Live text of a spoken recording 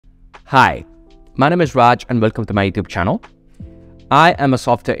Hi, my name is Raj and welcome to my YouTube channel. I am a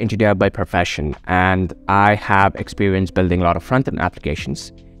software engineer by profession and I have experience building a lot of front-end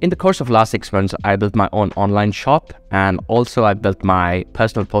applications. In the course of the last 6 months, I built my own online shop and also I built my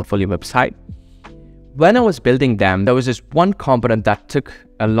personal portfolio website. When I was building them, there was this one component that took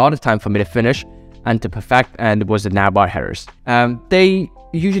a lot of time for me to finish and to perfect, and it was the navbar headers. They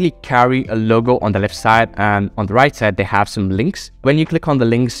usually carry a logo on the left side, and on the right side they have some links. When you click on the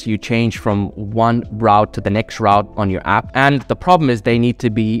links, you change from one route to the next route on your app, and the problem is they need to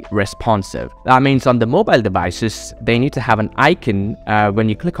be responsive. That means on the mobile devices they need to have an icon. When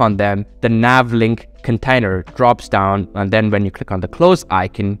you click on them, the nav link container drops down, and then when you click on the close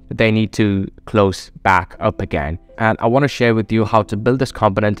icon, they need to close back up again. And I want to share with you how to build this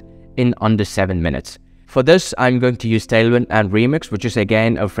component in under 7 minutes. For this, I'm going to use Tailwind and Remix, which is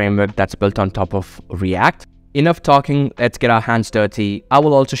again a framework that's built on top of React. Enough talking, let's get our hands dirty. I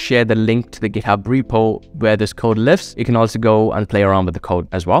will also share the link to the GitHub repo where this code lives. You can also go and play around with the code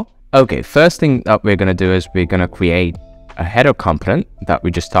as well. Okay, first thing that we're going to do is we're going to create a header component that we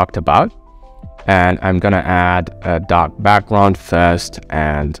just talked about. And I'm going to add a dark background first,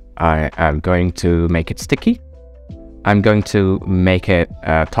 and I am going to make it sticky. I'm going to make it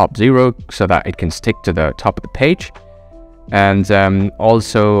top 0 so that it can stick to the top of the page. And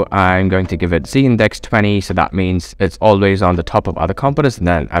also I'm going to give it z-index 20, so that means it's always on the top of other components. And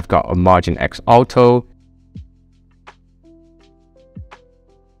then I've got a margin X auto.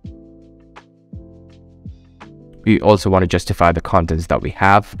 We also want to justify the contents that we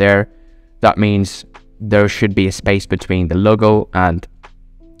have there. That means there should be a space between the logo and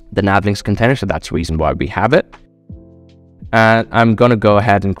the navlinks container, so that's the reason why we have it. And I'm going to go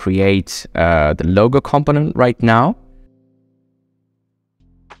ahead and create the logo component right now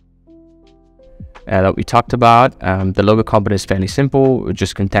that we talked about. The logo component is fairly simple. It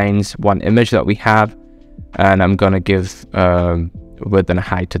just contains one image that we have, and I'm going to give width and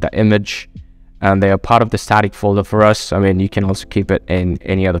height to the image, and they are part of the static folder for us. I mean, you can also keep it in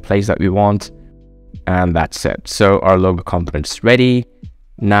any other place that we want, and that's it. So our logo component is ready.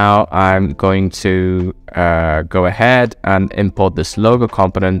 Now I'm going to go ahead and import this logo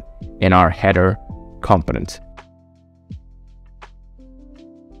component in our header component.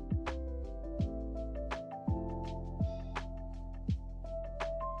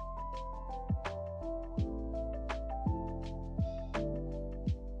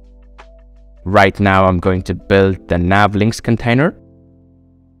 Right now I'm going to build the nav links container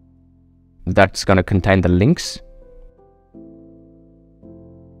that's going to contain the links.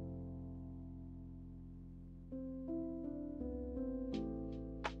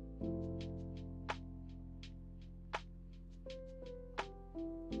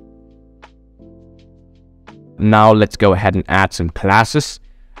 Now let's go ahead and add some classes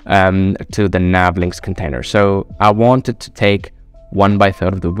to the nav links container. So I wanted to take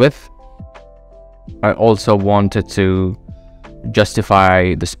 1/3 of the width. I also wanted to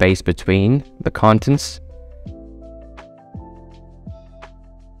justify the space between the contents.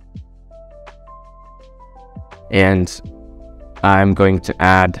 And I'm going to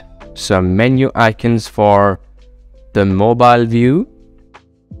add some menu icons for the mobile view.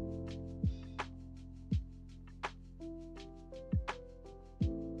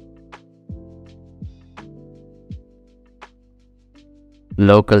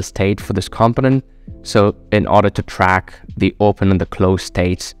 Local state for this component, so in order to track the open and the close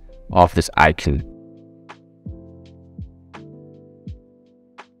states of this icon.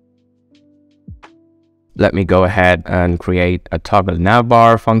 Let me go ahead and create a toggle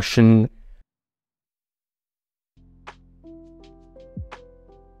navbar function.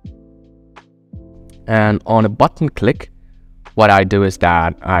 And on a button click, what I do is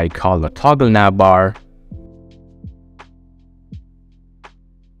that I call the toggle navbar.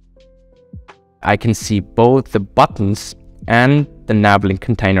 I can see both the buttons and the nav link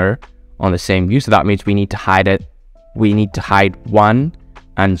container on the same view. So that means we need to hide it. We need to hide one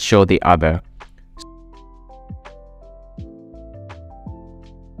and show the other.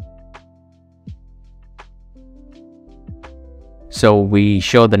 So we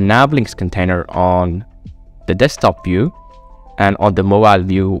show the nav links container on the desktop view, and on the mobile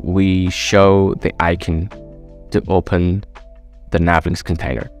view, we show the icon to open the nav links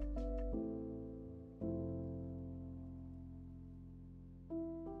container.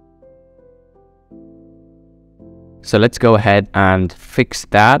 So let's go ahead and fix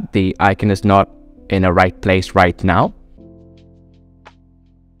that. The icon is not in a right place right now.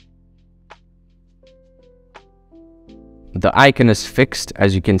 The icon is fixed,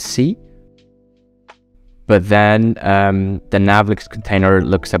 as you can see, but then the navlinks container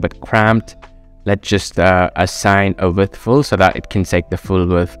looks a bit cramped. Let's just assign a width full so that it can take the full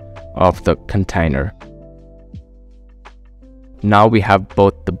width of the container. Now we have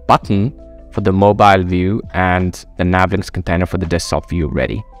both the button for the mobile view and the navlinks container for the desktop view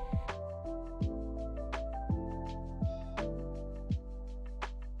ready.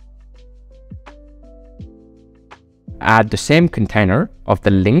 Add the same container of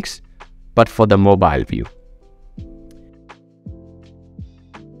the links, but for the mobile view.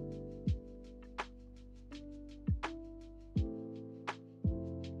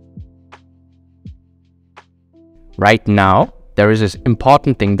 Right now, there is this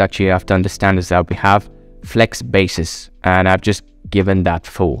important thing that you have to understand is that we have flex basis, and I've just given that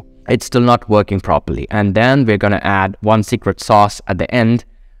full. It's still not working properly. And then we're going to add one secret sauce at the end.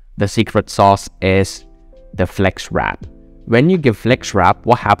 The secret sauce is the flex wrap. When you give flex wrap,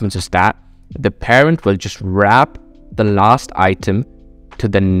 what happens is that the parent will just wrap the last item to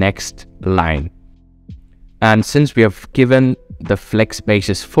the next line. And since we have given the flex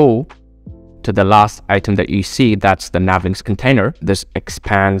basis full to the last item that you see, that's the navlinks container, this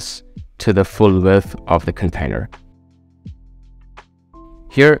expands to the full width of the container.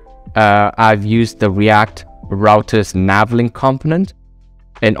 Here, I've used the React routers navlink component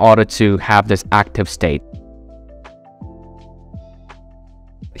in order to have this active state.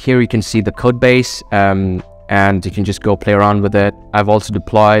 Here you can see the code base, and you can just go play around with it. I've also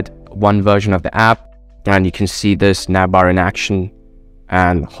deployed one version of the app, and you can see this navbar in action,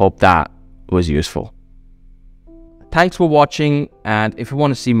 and hope that was useful. Thanks for watching, and if you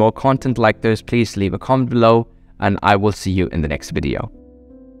want to see more content like this, please leave a comment below, and I will see you in the next video.